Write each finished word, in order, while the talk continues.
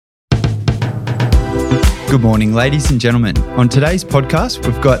Good morning, ladies and gentlemen. On today's podcast,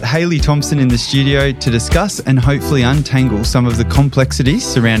 we've got Hayley Thompson in the studio to discuss and hopefully untangle some of the complexities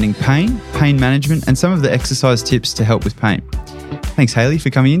surrounding pain, pain management, and some of the exercise tips to help with pain. Thanks, Hayley, for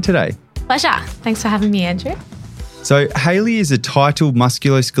coming in today. Pleasure. Thanks for having me, Andrew. So, Hayley is a titled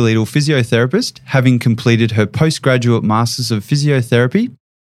musculoskeletal physiotherapist, having completed her postgraduate Masters of Physiotherapy.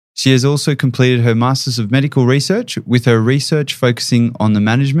 She has also completed her Masters of Medical Research, with her research focusing on the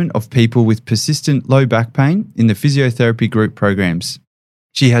management of people with persistent low back pain in the physiotherapy group programs.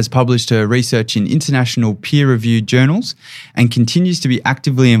 She has published her research in international peer-reviewed journals and continues to be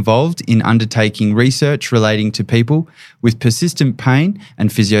actively involved in undertaking research relating to people with persistent pain and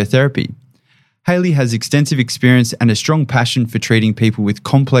physiotherapy. Hayley has extensive experience and a strong passion for treating people with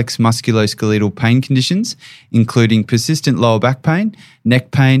complex musculoskeletal pain conditions, including persistent lower back pain, neck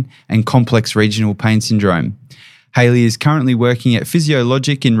pain, and complex regional pain syndrome. Hayley is currently working at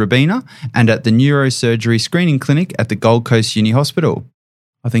Physiologic in Robina and at the Neurosurgery Screening Clinic at the Gold Coast Uni Hospital.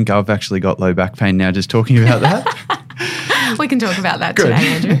 I think I've actually got low back pain now just talking about that. We can talk about that today,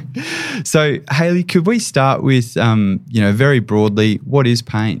 Andrew. So, Hayley, could we start with, very broadly, what is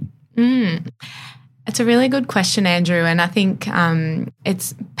pain? It's a really good question, Andrew, and I think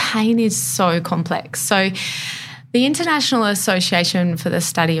pain is so complex. So the International Association for the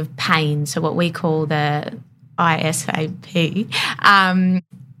Study of Pain, so what we call the ISAP,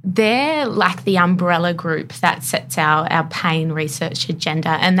 they're like the umbrella group that sets our pain research agenda.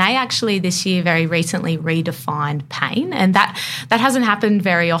 And they actually this year very recently redefined pain, and that hasn't happened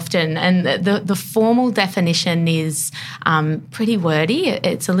very often. And the formal definition is pretty wordy.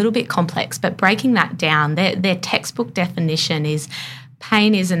 It's a little bit complex, but breaking that down, their textbook definition is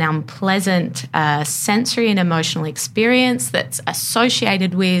pain is an unpleasant sensory and emotional experience that's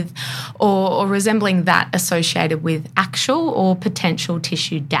associated with or resembling that associated with actual or potential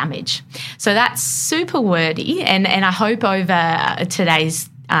tissue damage. So that's super wordy, and I hope over today's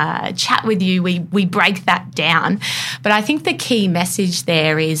chat with you, we break that down. But I think the key message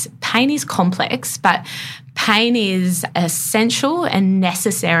there is pain is complex, but pain is essential and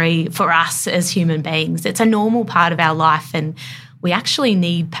necessary for us as human beings. It's a normal part of our life, and we actually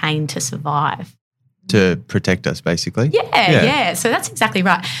need pain to survive. To protect us, basically? Yeah. So that's exactly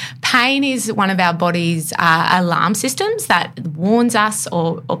right. Pain is one of our body's alarm systems that warns us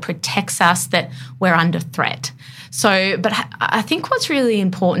or protects us that we're under threat. So, but I think what's really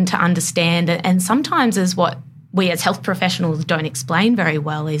important to understand, and sometimes is what we as health professionals don't explain very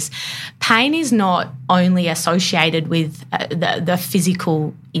well, is pain is not only associated with the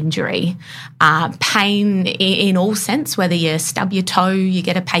physical injury. Pain in all sense, whether you stub your toe, you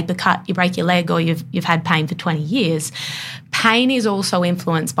get a paper cut, you break your leg, or you've had pain for 20 years, pain is also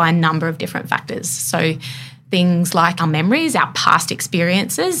influenced by a number of different factors. So things like our memories, our past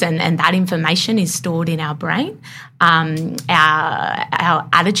experiences, and that information is stored in our brain. Our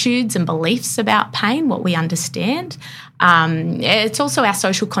attitudes and beliefs about pain, what we understand. It's also our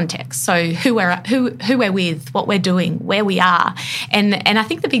social context, so who we're with, what we're doing, where we are, and I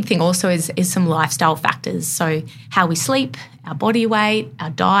think the big thing also is some lifestyle factors. So how we sleep, our body weight, our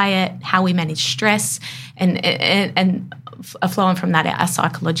diet, how we manage stress, and flowing from that, our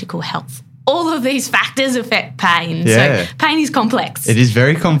psychological health. All of these factors affect pain. Yeah. So pain is complex. It is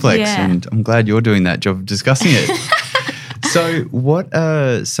very complex, Yeah. and I'm glad you're doing that job of discussing it. So what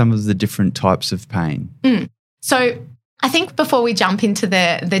are some of the different types of pain? So I think before we jump into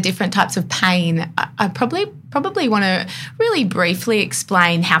the different types of pain, I probably want to really briefly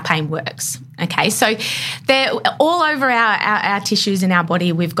explain how pain works. Okay, so they're all over our tissues in our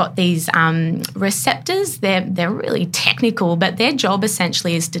body. We've got these receptors. They're really technical, but their job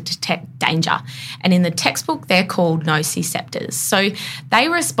essentially is to detect danger. And in the textbook, they're called nociceptors. So they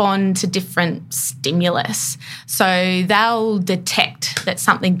respond to different stimulus. So they'll detect that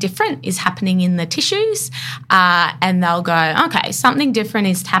something different is happening in the tissues, and they'll go, okay, something different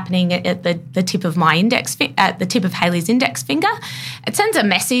is happening at the tip of my at the tip of Hayley's index finger. It sends a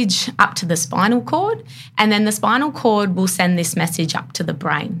message up to the spinal cord, and then the spinal cord will send this message up to the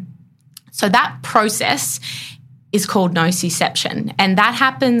brain. So that process is called nociception, and that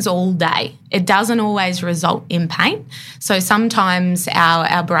happens all day. It doesn't always result in pain. So sometimes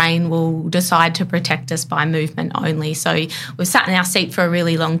our brain will decide to protect us by movement only. So we've sat in our seat for a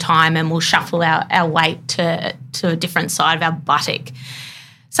really long time and we'll shuffle our weight to a different side of our buttock.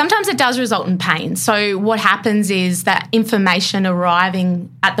 Sometimes it does result in pain. So what happens is that information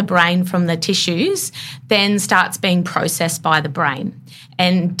arriving at the brain from the tissues then starts being processed by the brain.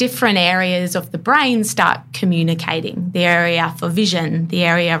 And different areas of the brain start communicating. The area for vision, the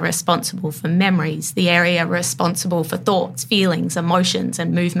area responsible for memories, the area responsible for thoughts, feelings, emotions,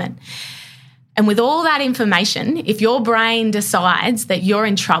 and movement. And with all that information, if your brain decides that you're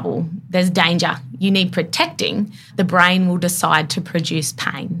in trouble, there's danger, you need protecting, the brain will decide to produce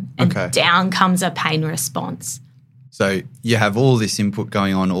pain. And down comes a pain response. So you have all this input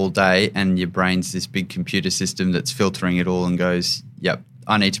going on all day and your brain's this big computer system that's filtering it all and goes, yep,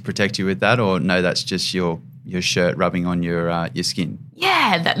 I need to protect you with that, or no, that's just your shirt rubbing on your skin.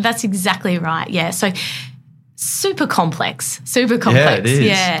 Yeah, that's exactly right. Yeah, so super complex. Yeah, it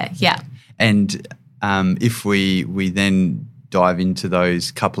is. Yeah. And if we then dive into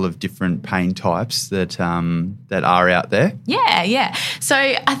those couple of different pain types that are out there. Yeah. So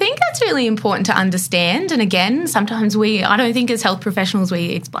I think that's really important to understand. And again, sometimes I don't think as health professionals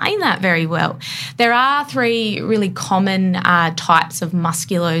we explain that very well. There are 3 really common types of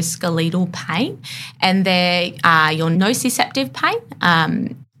musculoskeletal pain, and they're your nociceptive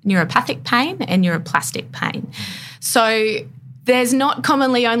pain, neuropathic pain, and neuroplastic pain. So there's not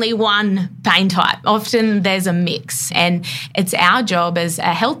commonly only one pain type. Often there's a mix, and it's our job as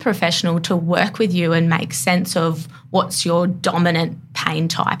a health professional to work with you and make sense of what's your dominant pain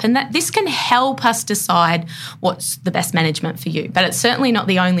type, and that this can help us decide what's the best management for you. But it's certainly not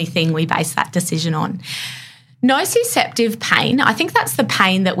the only thing we base that decision on. Nociceptive pain, I think that's the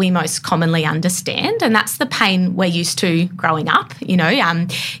pain that we most commonly understand, and that's the pain we're used to growing up.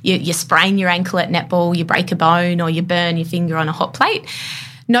 You sprain your ankle at netball, you break a bone, or you burn your finger on a hot plate.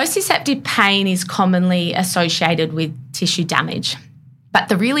 Nociceptive pain is commonly associated with tissue damage. But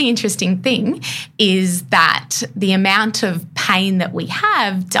the really interesting thing is that the amount of pain that we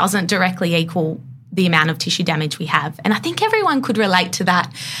have doesn't directly equal the amount of tissue damage we have. And I think everyone could relate to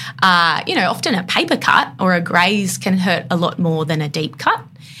that. Often a paper cut or a graze can hurt a lot more than a deep cut.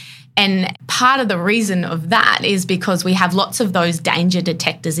 And part of the reason of that is because we have lots of those danger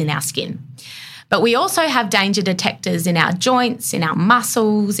detectors in our skin. But we also have danger detectors in our joints, in our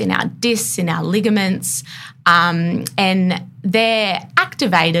muscles, in our discs, in our ligaments, and they're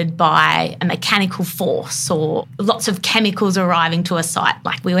activated by a mechanical force or lots of chemicals arriving to a site,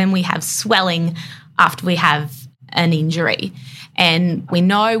 like when we have swelling after we have an injury. And we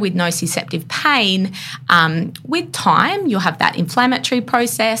know with nociceptive pain, with time, you'll have that inflammatory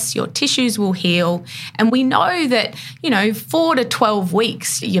process, your tissues will heal. And we know that, 4 to 12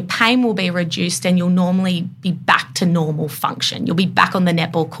 weeks, your pain will be reduced and you'll normally be back to normal function. You'll be back on the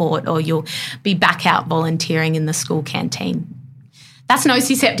netball court, or you'll be back out volunteering in the school canteen. That's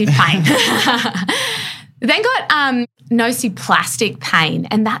nociceptive pain. Then got nociplastic pain,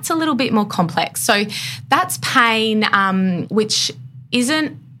 and that's a little bit more complex. So that's pain which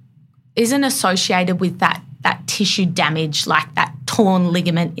isn't associated with that tissue damage, like that torn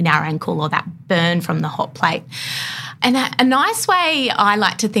ligament in our ankle or that burn from the hot plate. And a nice way I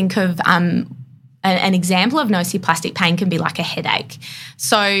like to think of an example of nociplastic pain can be like a headache.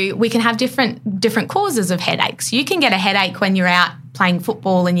 So we can have different causes of headaches. You can get a headache when you're out playing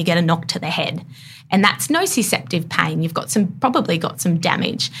football and you get a knock to the head, and that's nociceptive pain. You've probably got some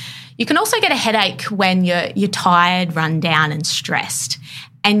damage. You can also get a headache when you're tired, run down, and stressed.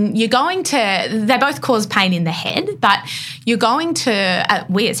 And they both cause pain in the head, but you're going to,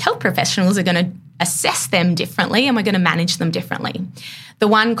 we as health professionals are going to assess them differently, and we're going to manage them differently. The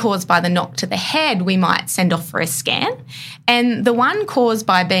one caused by the knock to the head, we might send off for a scan. And the one caused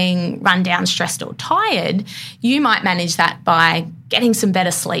by being run down, stressed, or tired, you might manage that by getting some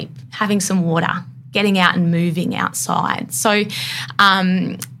better sleep, having some water, getting out and moving outside. So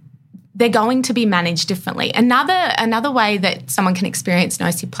they're going to be managed differently. Another way that someone can experience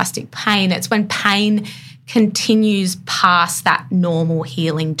nociplastic pain, it's when pain continues past that normal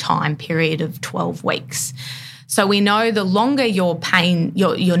healing time period of 12 weeks. So we know the longer your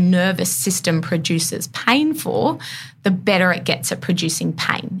nervous system produces pain for, the better it gets at producing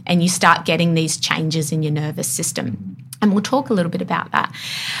pain, and you start getting these changes in your nervous system. And we'll talk a little bit about that.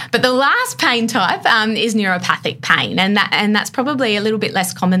 But the last pain type is neuropathic pain, and that's probably a little bit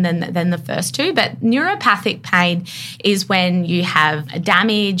less common than the first two. But neuropathic pain is when you have a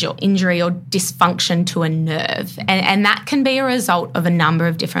damage or injury or dysfunction to a nerve, and that can be a result of a number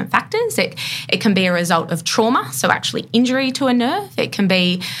of different factors. It can be a result of trauma, so actually injury to a nerve. It can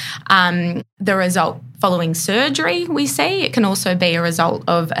be the result following surgery, we see. It can also be a result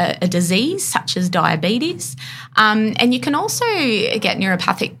of a disease such as diabetes. And you can also get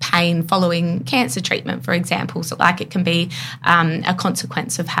neuropathic pain following cancer treatment, for example. So like it can be a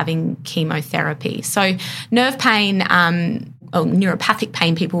consequence of having chemotherapy. So nerve pain, or neuropathic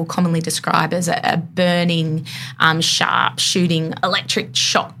pain, people will commonly describe as a burning, sharp, shooting, electric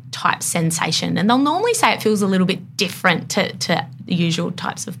shock type sensation. And they'll normally say it feels a little bit different to the usual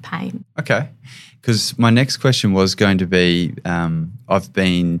types of pain. Okay. Because my next question was going to be, I've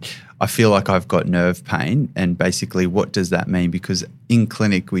been I feel like I've got nerve pain, and basically what does that mean? Because in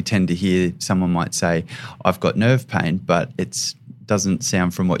clinic we tend to hear someone might say, I've got nerve pain, but it doesn't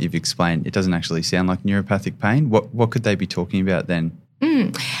sound, from what you've explained, it doesn't actually sound like neuropathic pain. What could they be talking about then?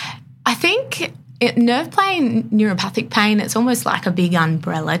 I think nerve pain, neuropathic pain, it's almost like a big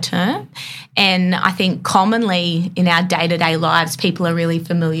umbrella term. And I think commonly in our day-to-day lives, people are really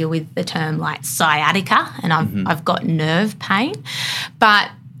familiar with the term like sciatica, and I've got nerve pain. But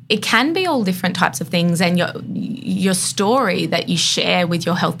it can be all different types of things, and your story that you share with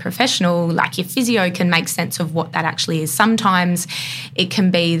your health professional, like your physio, can make sense of what that actually is. Sometimes it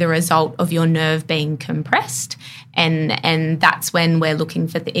can be the result of your nerve being compressed, and that's when we're looking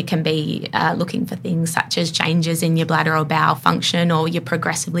for it can be looking for things such as changes in your bladder or bowel function, or you're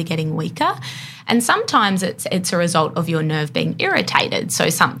progressively getting weaker. And sometimes it's a result of your nerve being irritated, so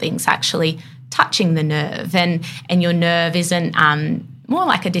something's actually touching the nerve, and your nerve isn't more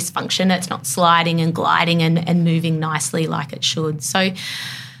like a dysfunction. It's not sliding and gliding and moving nicely like it should. So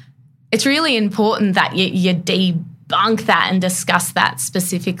it's really important that you debunk that and discuss that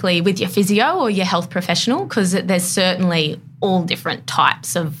specifically with your physio or your health professional, because there's certainly all different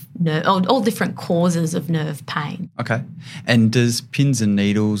types of all different causes of nerve pain. Okay. And does pins and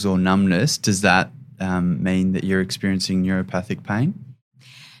needles or numbness, does that mean that you're experiencing neuropathic pain?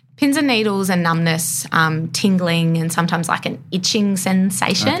 Pins and needles and numbness, tingling, and sometimes like an itching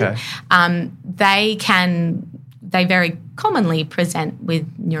sensation, they very commonly present with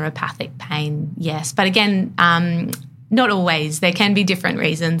neuropathic pain, yes. But again, not always. There can be different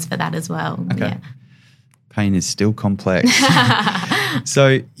reasons for that as well. Okay. Yeah. Pain is still complex.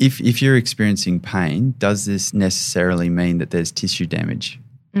 So if you're experiencing pain, does this necessarily mean that there's tissue damage?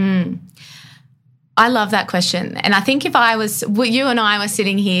 I love that question. And I think if you and I were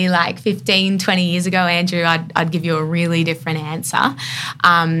sitting here like 15, 20 years ago, Andrew, I'd give you a really different answer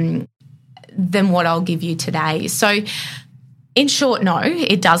than what I'll give you today. So in short, no,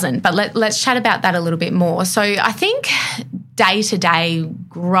 it doesn't. But let's chat about that a little bit more. So I think day to day,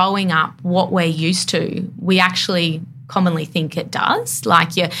 growing up, what we're used to, we actually commonly think it does,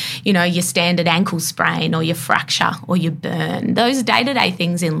 like your standard ankle sprain or your fracture or your burn. Those day-to-day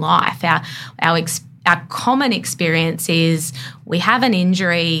things in life, our common experience is we have an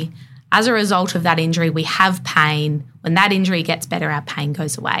injury. As a result of that injury, we have pain. When that injury gets better, our pain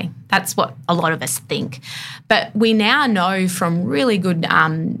goes away. That's what a lot of us think. But we now know from really good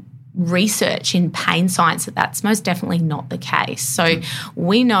research in pain science that that's most definitely not the case. So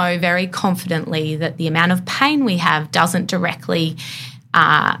we know very confidently that the amount of pain we have doesn't directly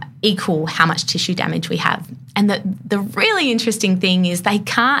equal how much tissue damage we have. And the really interesting thing is they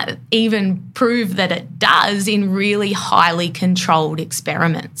can't even prove that it does in really highly controlled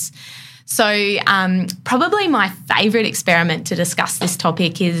experiments. So probably my favourite experiment to discuss this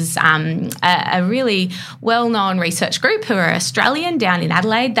topic is a really well-known research group who are Australian down in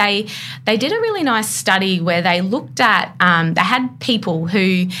Adelaide. They did a really nice study where they looked at, they had people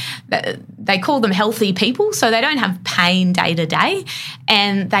who, they call them healthy people, so they don't have pain day to day,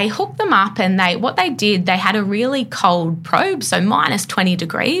 and they hooked them up and they had a really cold probe, so minus 20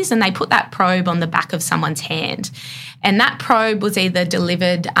 degrees, and they put that probe on the back of someone's hand. And that probe was either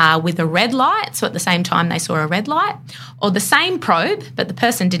delivered with a red light, so at the same time they saw a red light, or the same probe, but the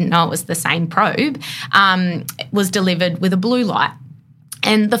person didn't know it was the same probe, was delivered with a blue light.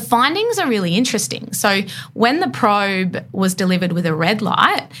 And the findings are really interesting. So when the probe was delivered with a red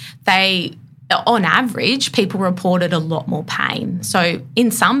light, on average, people reported a lot more pain. So in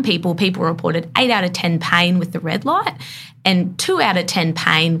some people reported 8 out of 10 pain with the red light and 2 out of 10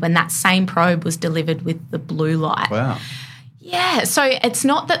 pain when that same probe was delivered with the blue light. Wow. Yeah, so it's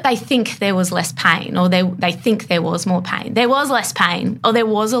not that they think there was less pain or they think there was more pain. There was less pain or there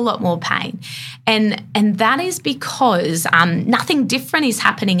was a lot more pain. And that is because nothing different is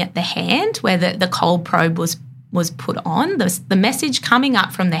happening at the hand where the cold probe was put on. The message coming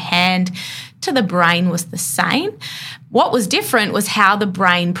up from the hand to the brain was the same. What was different was how the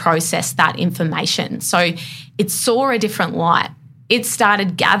brain processed that information. So it saw a different light. It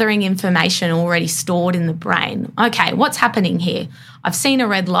started gathering information already stored in the brain. Okay, what's happening here? I've seen a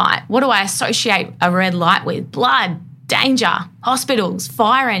red light. What do I associate a red light with? Blood, danger, hospitals,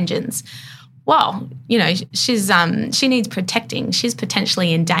 fire engines. Well, she needs protecting. She's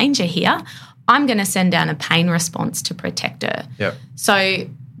potentially in danger here. I'm going to send down a pain response to protect her. Yep. So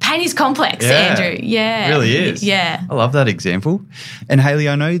pain is complex, Andrew. Yeah. It really is. Yeah. I love that example. And Hayley,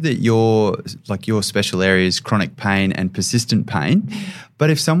 I know that your special area is chronic pain and persistent pain, but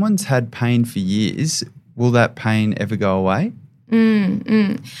if someone's had pain for years, will that pain ever go away?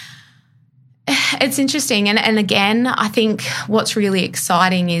 It's interesting. And again, I think what's really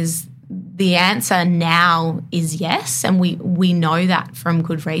exciting is the answer now is yes, and we know that from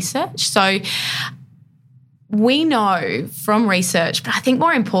good research. So we know from research, but I think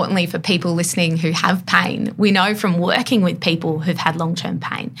more importantly for people listening who have pain, we know from working with people who've had long-term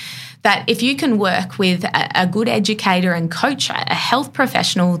pain that if you can work with a good educator and coach, a health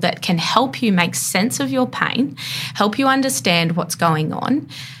professional that can help you make sense of your pain, help you understand what's going on,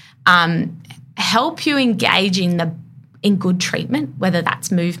 help you engage in good treatment, whether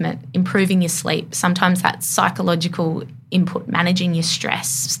that's movement, improving your sleep, sometimes that's psychological input, managing your stress,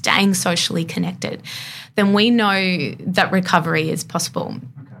 staying socially connected, then we know that recovery is possible.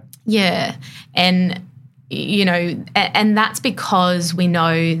 Okay. Yeah. And, and that's because we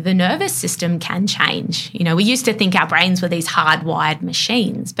know the nervous system can change. We used to think our brains were these hardwired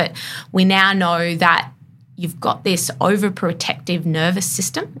machines, but we now know that you've got this overprotective nervous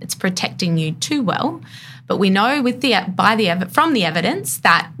system. It's protecting you too well. But we know from the evidence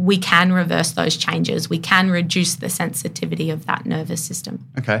that we can reverse those changes. We can reduce the sensitivity of that nervous system.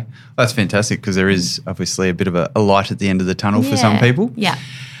 Okay. That's fantastic because there is obviously a bit of a light at the end of the tunnel for some people. Yeah.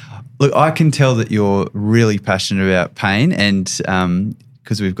 Look, I can tell that you're really passionate about pain, and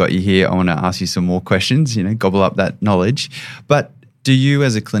because we've got you here, I want to ask you some more questions, gobble up that knowledge. But do you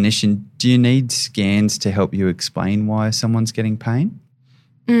as a clinician, do you need scans to help you explain why someone's getting pain?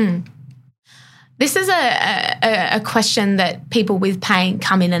 This is a question that people with pain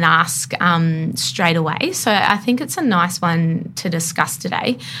come in and ask straight away. So I think it's a nice one to discuss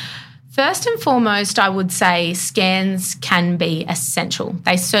today. First and foremost, I would say scans can be essential.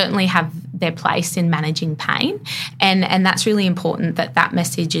 They certainly have their place in managing pain, and that's really important that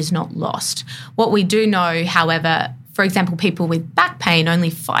message is not lost. What we do know, however, for example, people with back pain, only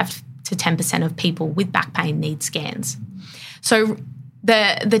 5 to 10% of people with back pain need scans. So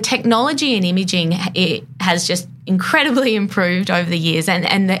the technology in imaging, it has just incredibly improved over the years,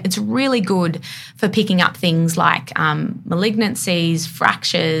 and it's really good for picking up things like malignancies,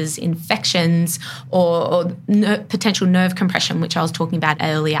 fractures, infections, or potential nerve compression, which I was talking about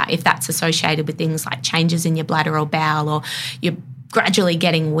earlier, if that's associated with things like changes in your bladder or bowel, or you're gradually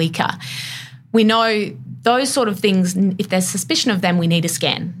getting weaker. We know those sort of things, if there's suspicion of them, we need a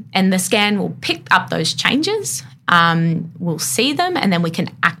scan, and the scan will pick up those changes. We'll see them, and then we can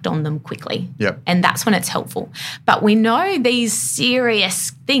act on them quickly. Yep. And that's when it's helpful. But we know these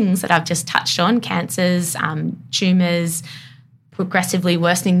serious things that I've just touched on, cancers, tumours, progressively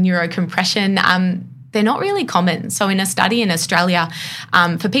worsening neurocompression, they're not really common. So in a study in Australia,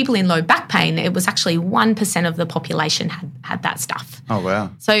 for people in low back pain, it was actually 1% of the population had that stuff. Oh, wow.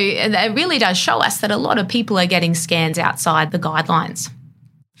 So it really does show us that a lot of people are getting scans outside the guidelines.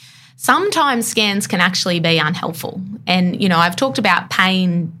 Sometimes scans can actually be unhelpful. And, I've talked about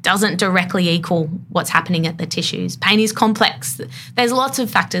pain doesn't directly equal what's happening at the tissues. Pain is complex. There's lots of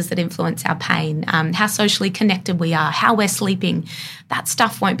factors that influence our pain, how socially connected we are, how we're sleeping. That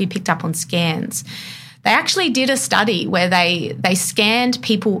stuff won't be picked up on scans. They actually did a study where they scanned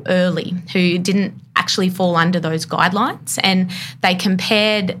people early who didn't actually fall under those guidelines, and they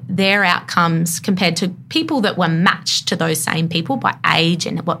compared their outcomes compared to people that were matched to those same people by age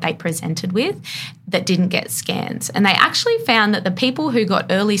and what they presented with that didn't get scans. And they actually found that the people who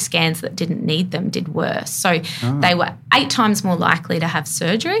got early scans that didn't need them did worse. So they were 8 times more likely to have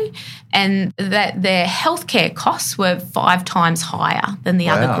surgery, and that their healthcare costs were 5 times higher than the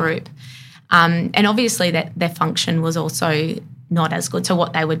other group. And obviously that their function was also not as good. So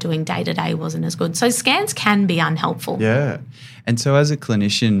what they were doing day to day wasn't as good. So scans can be unhelpful. Yeah. And so as a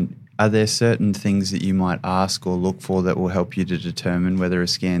clinician, are there certain things that you might ask or look for that will help you to determine whether a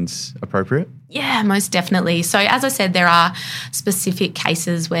scan's appropriate? Yeah, most definitely. So as I said, there are specific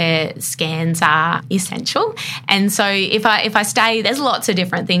cases where scans are essential. And so if I stay, there's lots of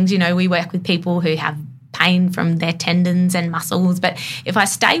different things. We work with people who have pain from their tendons and muscles. But if I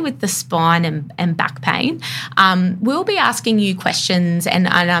stay with the spine and back pain, we'll be asking you questions, and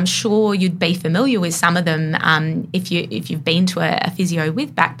I'm sure you'd be familiar with some of them if you've been to a physio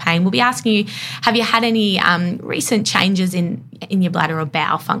with back pain. We'll be asking you, have you had any recent changes in your bladder or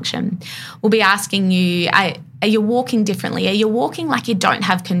bowel function? We'll be asking you, are you walking differently? Are you walking like you don't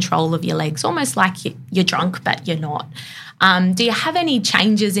have control of your legs, almost like you're drunk but you're not? Do you have any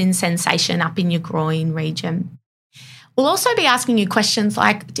changes in sensation up in your groin region? We'll also be asking you questions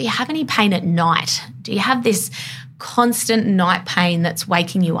like, do you have any pain at night? Do you have this constant night pain that's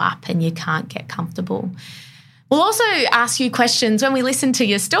waking you up and you can't get comfortable? We'll also ask you questions when we listen to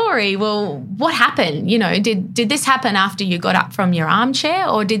your story. Well, what happened? Did this happen after you got up from your armchair,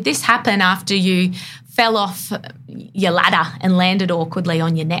 or did this happen after you fell off your ladder and landed awkwardly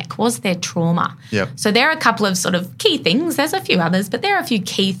on your neck? Was there trauma? Yep. So there are a couple of sort of key things. There's a few others, but there are a few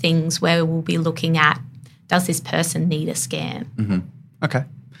key things where we'll be looking at, does this person need a scan? Mm-hmm. Okay.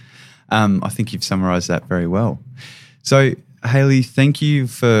 I think you've summarised that very well. So, Hayley, thank you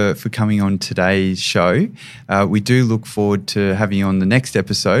for coming on today's show. We do look forward to having you on the next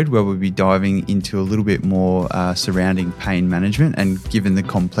episode where we'll be diving into a little bit more surrounding pain management. And given the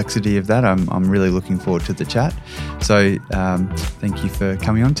complexity of that, I'm really looking forward to the chat. So thank you for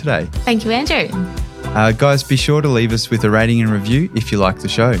coming on today. Thank you, Andrew. Guys, be sure to leave us with a rating and review if you like the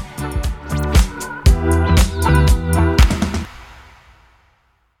show.